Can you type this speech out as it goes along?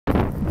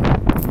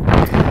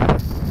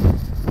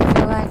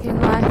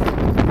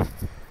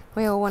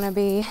we all want to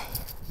be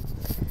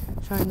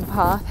shown the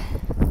path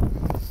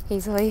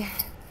easily.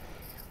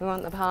 We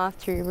want the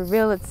path to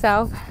reveal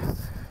itself.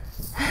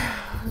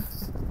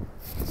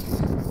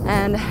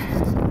 And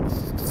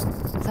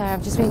so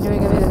I've just been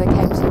doing a bit of the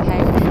Cape to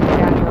Cape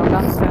down in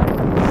Augusta.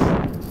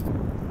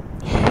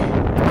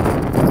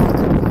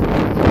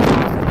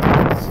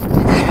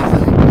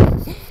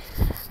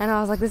 And I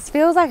was like, this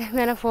feels like a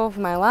metaphor for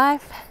my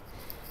life,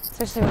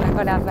 especially when I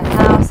got out of the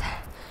house.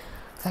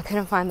 So I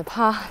couldn't find the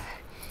path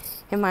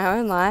in my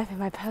own life, in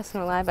my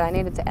personal life, but I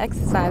needed to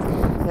exercise,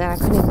 and then I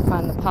couldn't even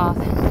find the path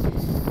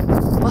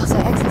whilst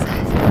I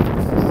exercised.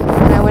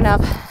 And I went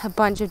up a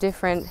bunch of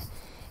different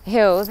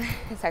hills.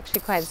 It's actually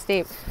quite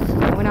steep.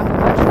 I went up a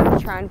bunch of them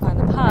to try and find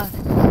the path,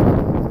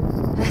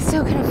 and I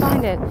still couldn't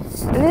find it.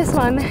 And this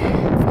one,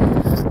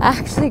 I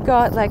actually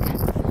got like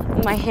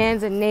on my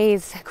hands and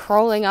knees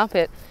crawling up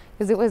it,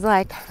 because it was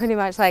like pretty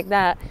much like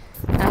that.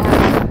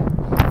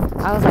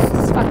 I was like,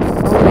 this is fucking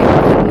rolling.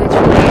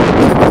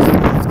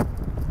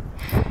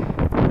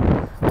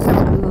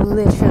 I'm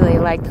literally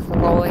like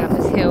rolling up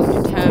this hill,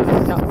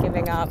 determined, not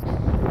giving up.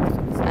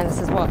 And this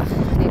is what I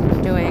need to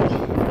be doing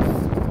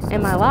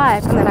in my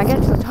life. And then I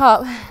get to the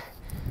top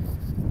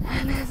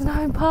and there's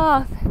no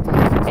path.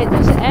 It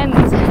just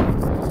ends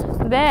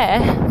there.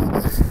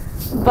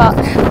 But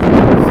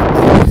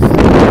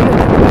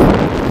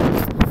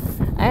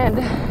and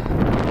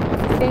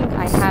I think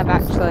I have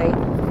actually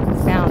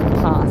found the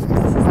path,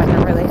 because this is like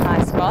a really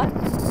high spot.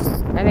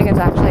 I think it's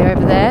actually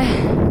over there.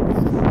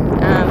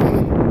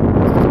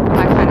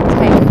 I kind of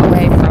take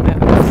away from it.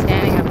 When I was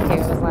standing up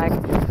here, it was like,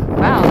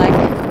 wow, like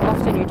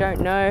often you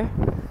don't know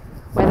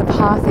where the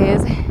path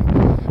is,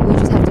 and you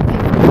just have to pick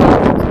it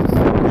up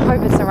and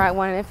hope it's the right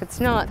one. And if it's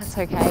not, that's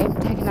okay.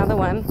 Take another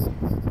one,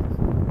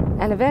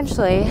 and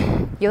eventually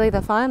you'll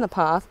either find the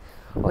path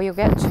or you'll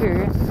get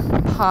to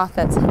a path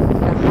that's in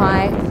a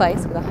high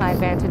place with a high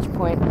vantage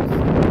point,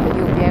 and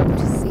you'll be able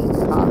to see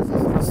the path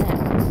from there,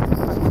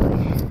 hopefully.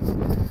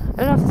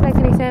 I don't know if this makes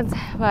any sense,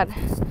 but it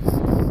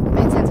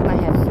made sense